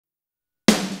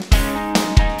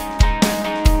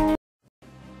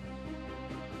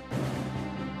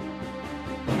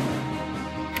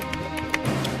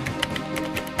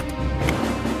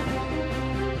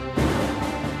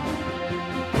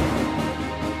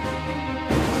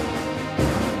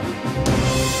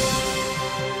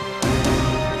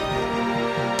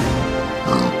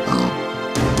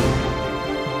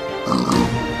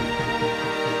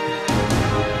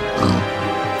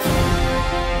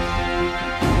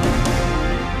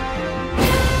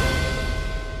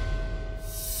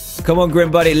Come on, Grim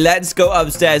Buddy, let's go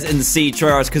upstairs and see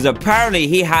Troros, because apparently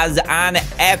he has an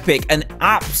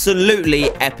absolutely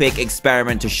epic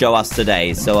experiment to show us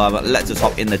today. So let's just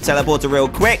hop in the teleporter real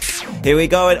quick. Here we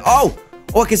go, and oh,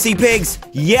 I can see pigs.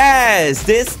 Yes,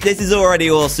 this is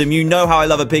already awesome. You know how I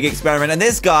love a pig experiment, and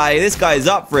this guy is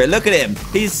up for it. Look at him.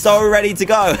 He's so ready to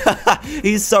go.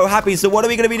 He's so happy. So what are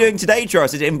we going to be doing today,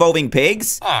 Troros? Is it involving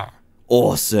pigs?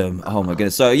 Awesome. Oh my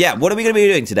goodness. So yeah, what are we going to be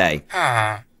doing today?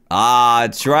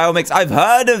 Trail mix. I've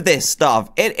heard of this stuff.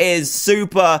 It is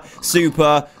super,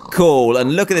 super cool.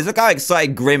 And look at this. Look how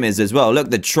excited Grim is as well.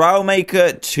 Look, the Trail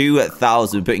Maker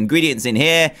 2000. Put ingredients in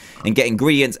here and get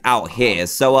ingredients out here.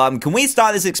 So, can we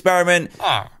start this experiment?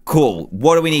 Cool.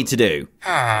 What do we need to do?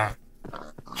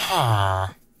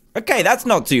 Okay, that's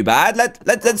not too bad.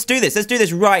 Let's do this. Let's do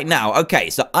this right now. Okay,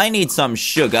 so I need some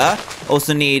sugar.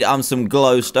 Also need some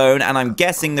glowstone, and I'm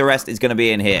guessing the rest is going to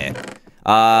be in here.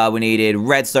 We needed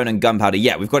redstone and gunpowder.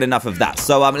 Yeah, we've got enough of that.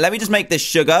 So, let me just make this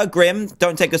sugar. Grim,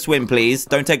 don't take a swim, please.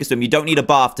 Don't take a swim. You don't need a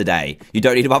bath today. You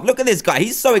don't need a bath. Look at this guy.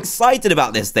 He's so excited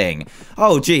about this thing.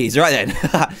 Oh, geez. Right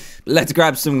then. Let's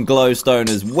grab some glowstone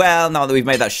as well, now that we've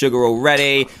made that sugar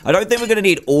already. I don't think we're going to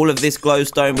need all of this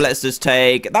glowstone, but let's just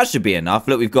take... That should be enough.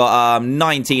 Look, we've got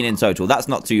 19 in total. That's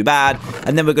not too bad.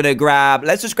 And then we're going to grab...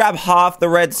 Let's just grab half the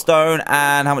redstone.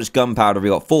 And how much gunpowder have we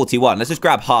got? 41. Let's just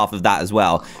grab half of that as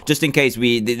well, just in case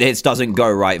this doesn't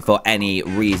go right for any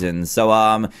reason.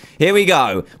 So, here we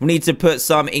go. We need to put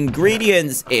some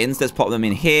ingredients in. So let's pop them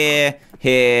in here,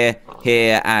 here,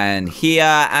 and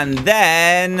here. And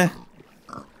then...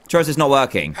 Troros is not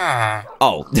working.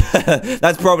 Oh,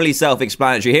 that's probably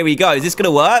self-explanatory. Here we go. Is this going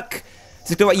to work? Is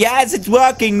this gonna work? Yes, it's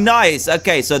working. Nice.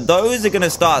 Okay, so those are going to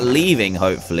start leaving,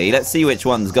 hopefully. Let's see which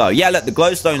ones go. Yeah, look, the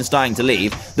glowstone's starting to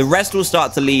leave. The rest will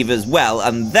start to leave as well.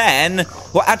 And then...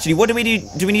 Well, actually, what do we do?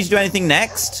 Do we need to do anything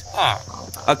next?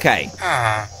 Okay.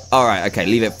 All right, okay,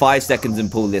 leave it 5 seconds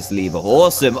and pull this lever.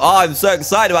 Awesome. Oh, I'm so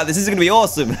excited about this. This is going to be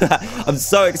awesome. I'm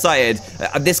so excited.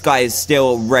 This guy is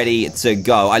still ready to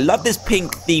go. I love this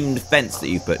pink-themed fence that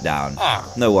you've put down.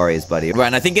 No worries, buddy. Right,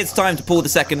 and I think it's time to pull the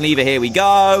second lever. Here we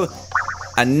go.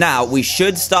 And now we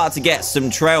should start to get some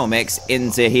trail mix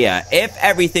into here. If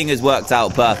everything has worked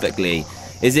out perfectly,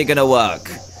 is it going to work?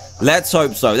 Let's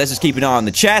hope so. Let's just keep an eye on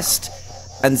the chest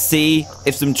and see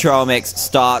if some trail mix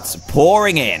starts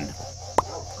pouring in.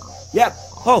 Yep.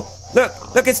 Oh, look,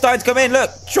 it's starting to come in. Look,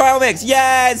 trail mix.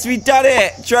 Yes, we done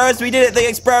it. Troros, we did it. The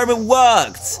experiment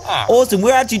worked. Awesome.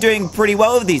 We're actually doing pretty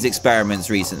well with these experiments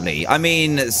recently. I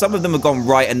mean, some of them have gone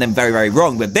right and then very, very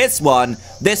wrong. But this one,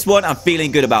 I'm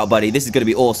feeling good about, buddy. This is going to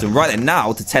be awesome. Right then,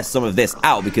 now to test some of this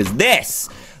out, because this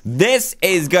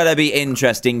is going to be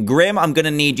interesting. Grim, I'm going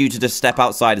to need you to just step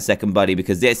outside a second, buddy,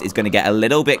 because this is going to get a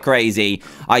little bit crazy.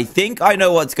 I think I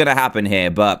know what's going to happen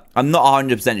here, but I'm not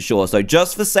 100% sure. So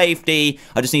just for safety,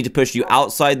 I just need to push you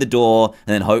outside the door,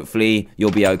 and then hopefully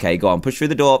you'll be okay. Go on, push through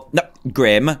the door. No,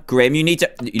 Grim, you need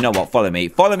to... You know what? Follow me.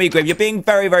 Follow me, Grim. You're being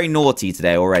very, very naughty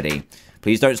today already.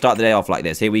 Please don't start the day off like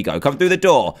this. Here we go. Come through the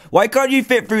door. Why can't you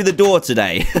fit through the door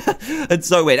today? It's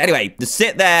so weird. Anyway, just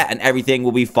sit there and everything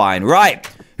will be fine. Right.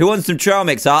 Who wants some trail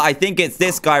mix, huh? I think it's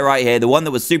this guy right here, the one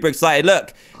that was super excited.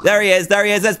 Look, there he is, there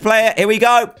he is. Let's play it. Here we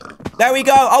go. There we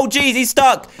go. Oh, geez, he's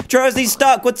stuck. Troros, he's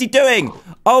stuck. What's he doing?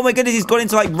 Oh, my goodness, he's gone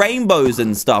into, like, rainbows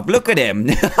and stuff. Look at him.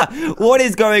 What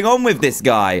is going on with this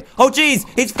guy? Oh, geez,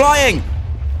 he's flying.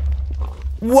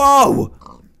 Whoa.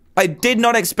 I did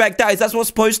not expect that. Is that what's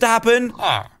supposed to happen?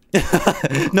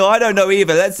 No, I don't know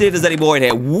either. Let's see if there's any more in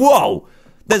here. Whoa.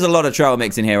 There's a lot of trail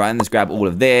mix in here, right? And let's grab all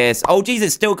of this. Oh, geez,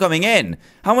 it's still coming in.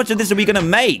 How much of this are we going to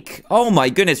make? Oh, my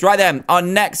goodness. Right then, our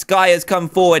next guy has come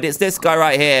forward. It's this guy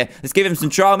right here. Let's give him some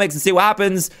trail mix and see what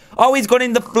happens. Oh, he's gone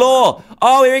in the floor.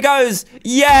 Oh, here he goes.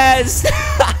 Yes.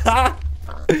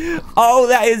 Oh,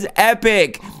 that is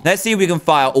epic. Let's see if we can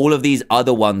fire all of these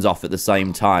other ones off at the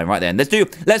same time. Right then, let's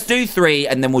do 3,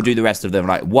 and then we'll do the rest of them.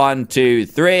 Right, 1, 2,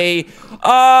 3.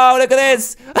 Oh, look at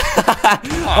this.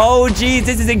 Oh, geez,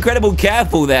 this is incredible.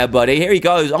 Careful there, buddy. Here he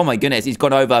goes. Oh, my goodness, he's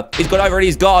gone over. He's gone over, and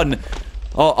he's gone.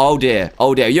 Oh, dear.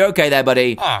 Oh, dear. You okay there,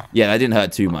 buddy? Yeah, that didn't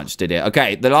hurt too much, did it?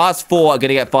 Okay, the last 4 are going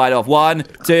to get fired off. 1,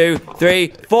 2,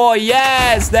 3, 4.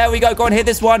 Yes! There we go. Go and hit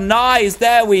this one. Nice.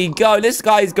 There we go. This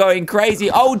guy's going crazy.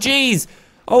 Oh, geez.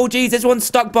 Oh, geez. This one's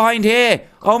stuck behind here.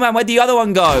 Oh, man. Where'd the other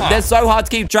one go? They're so hard to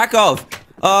keep track of.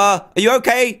 Are you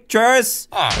okay, Troros?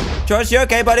 Troros, you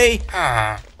okay, buddy?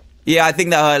 Yeah, I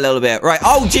think that hurt a little bit. Right.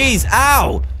 Oh, geez.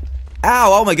 Ow.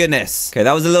 Ow, oh my goodness. Okay,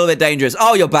 that was a little bit dangerous.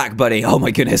 Oh, you're back, buddy. Oh my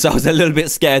goodness, I was a little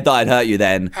bit scared that I'd hurt you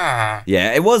then.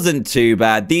 Yeah, it wasn't too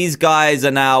bad. These guys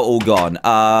are now all gone.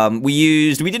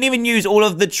 We didn't even use all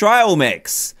of the trial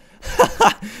mix.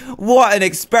 What an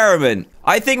experiment.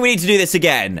 I think we need to do this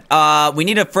again. We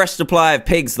need a fresh supply of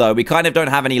pigs, though. We kind of don't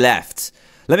have any left.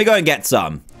 Let me go and get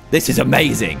some. This is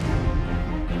amazing.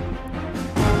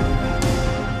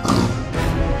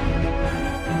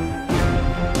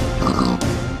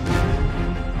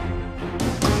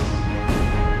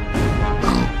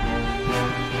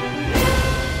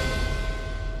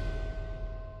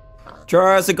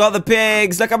 Trust, I got the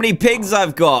pigs. Look how many pigs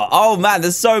I've got. Oh, man,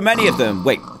 there's so many of them.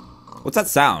 Wait, what's that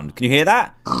sound? Can you hear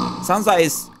that? Sounds like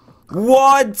it's...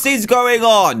 What is going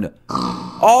on?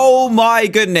 Oh, my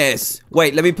goodness.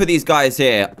 Wait, let me put these guys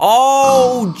here.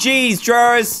 Oh, jeez,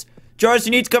 Trust. Trust,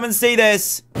 you need to come and see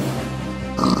this.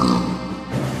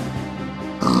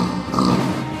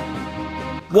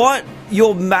 What?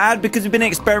 You're mad because we've been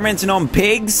experimenting on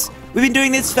pigs? We've been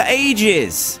doing this for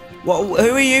ages. Well,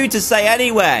 who are you to say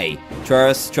anyway?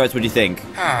 Trust, what do you think?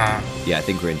 Yeah, I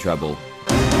think we're in trouble.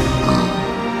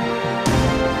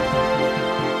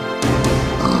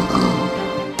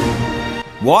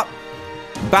 What?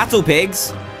 Battle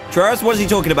pigs? Trust, what is he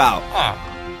talking about?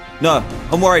 No,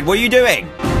 I'm worried. What are you doing?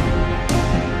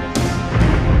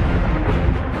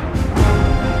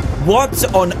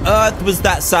 What on earth was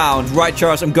that sound? Right,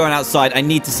 Charles, I'm going outside. I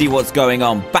need to see what's going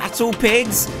on. Battle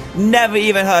pigs? Never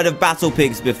even heard of battle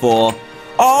pigs before.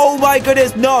 Oh, my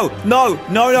goodness. No.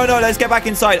 Let's get back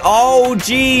inside. Oh,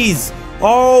 jeez.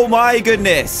 Oh, my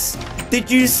goodness.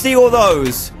 Did you see all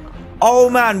those? Oh,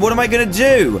 man. What am I going to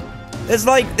do? There's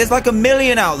like a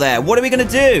million out there. What are we going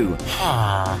to do?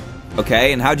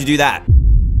 Okay, and how'd you do that?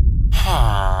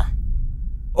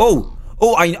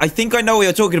 Oh, I think I know what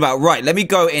you're talking about. Right, let me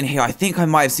go in here. I think I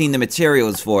might have seen the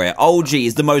materials for it. Oh,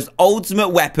 geez, the most ultimate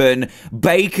weapon.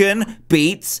 Bacon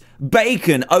beats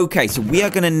bacon. Okay, so we are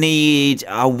going to need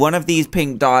one of these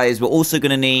pink dyes. We're also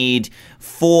going to need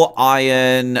 4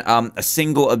 iron, a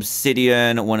single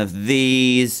obsidian, one of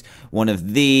these,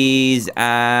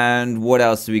 and what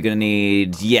else are we going to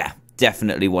need? Yeah,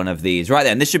 definitely one of these. Right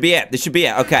then, this should be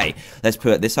it. Okay, let's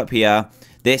put this up here,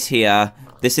 this here,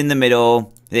 this in the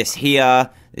middle, this here,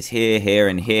 here,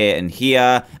 and here, and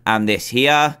here, and this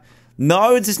here.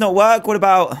 No, does this not work? What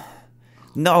about...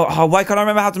 No, oh, why can't I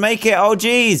remember how to make it? Oh,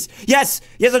 jeez. Yes,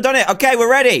 I've done it. Okay,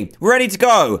 we're ready. We're ready to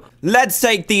go. Let's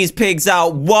take these pigs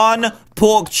out one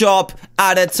pork chop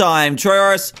at a time.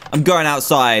 Troyos, I'm going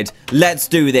outside. Let's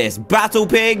do this. Battle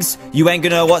pigs, you ain't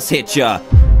gonna know what's hit ya.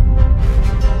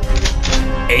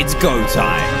 It's go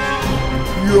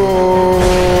time.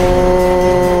 Yo!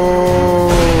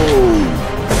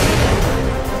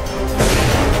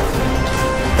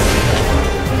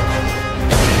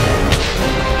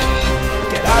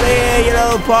 You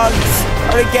little punks.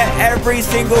 I'm gonna get every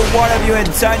single one of you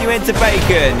and turn you into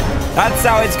bacon. That's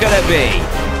how it's gonna be.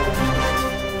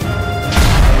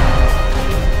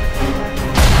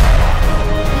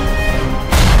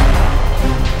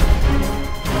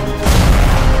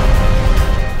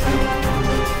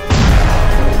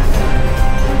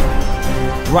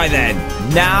 Right then,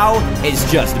 now it's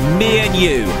just me and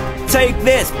you. Take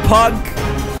this, punk.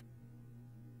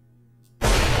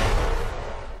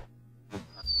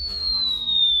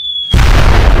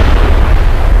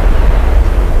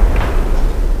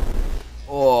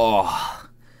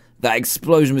 That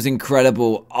explosion was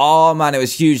incredible. Oh, man, it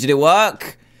was huge. Did it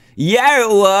work? Yeah, it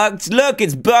worked. Look,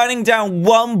 it's burning down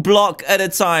one block at a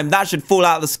time. That should fall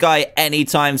out of the sky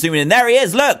anytime soon. And there he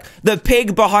is. Look, the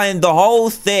pig behind the whole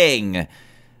thing.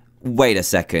 Wait a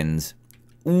second.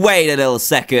 Wait a little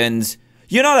second.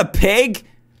 You're not a pig.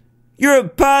 You're a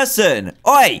person.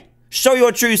 Oi, show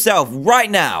your true self right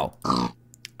now.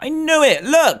 I knew it.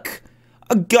 Look.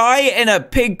 A guy in a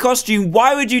pig costume,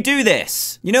 why would you do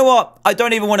this? You know what? I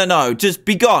don't even want to know. Just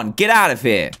be gone. Get out of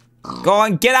here. Go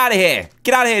on, get out of here.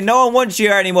 Get out of here. No one wants you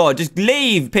here anymore. Just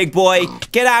leave, pig boy.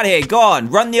 Get out of here. Go on.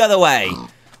 Run the other way.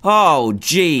 Oh,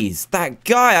 jeez. That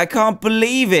guy, I can't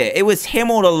believe it. It was him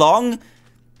all along.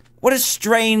 What a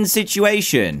strange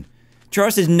situation.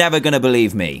 Tross is never going to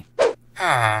believe me.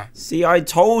 See, I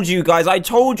told you guys. I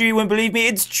told you wouldn't believe me.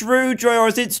 It's true,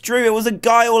 Troyos. It's true. It was a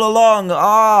guy all along.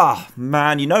 Ah,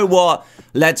 man. You know what?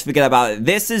 Let's forget about it.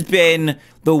 This has been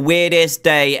the weirdest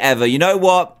day ever. You know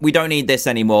what? We don't need this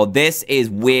anymore. This is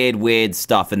weird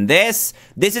stuff. And this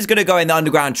is going to go in the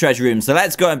underground treasure room. So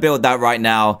let's go and build that right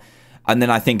now. And then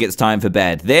I think it's time for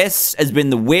bed. This has been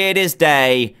the weirdest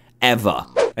day ever.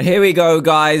 And here we go,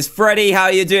 guys. Freddy, how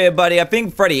you doing, buddy? I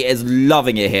think Freddy is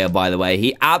loving it here, by the way.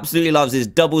 He absolutely loves his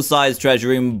double-sized treasure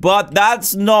room, but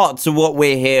that's not what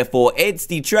we're here for. It's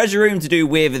the treasure room to do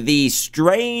with the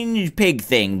strange pig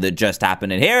thing that just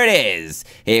happened, and here it is.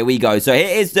 Here we go. So here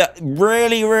is the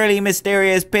really, really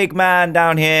mysterious pig man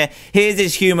down here. Here's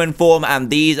his human form,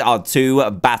 and these are 2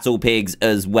 battle pigs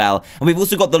as well. And we've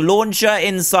also got the launcher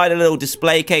inside a little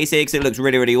display case here, because it looks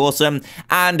really, really awesome.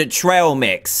 And trail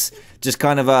mix. Just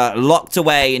kind of locked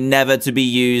away, never to be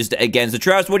used again. So,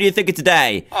 Travis, what do you think of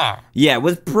today? Yeah, it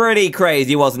was pretty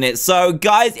crazy, wasn't it? So,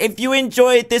 guys, if you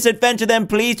enjoyed this adventure, then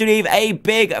please do leave a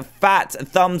big, fat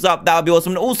thumbs up. That would be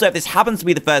awesome. And also, if this happens to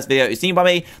be the first video you've seen by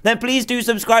me, then please do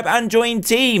subscribe and join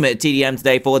Team TDM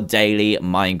today for daily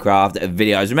Minecraft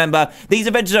videos. Remember, these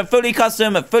adventures are fully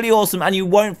custom, fully awesome, and you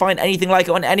won't find anything like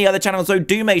it on any other channel. So,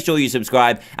 do make sure you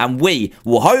subscribe, and we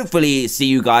will hopefully see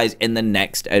you guys in the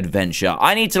next adventure.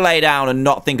 I need to lay down and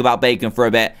not think about bacon for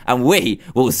a bit, and we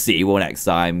will see you all next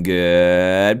time.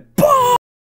 Goodbye.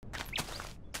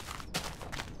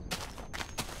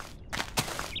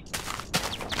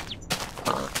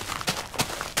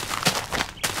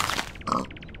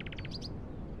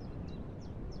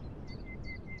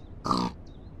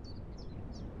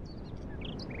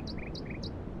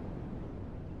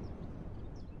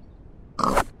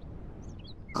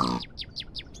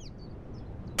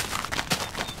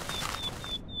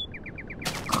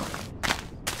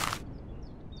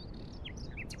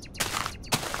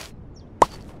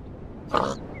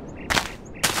 Huh?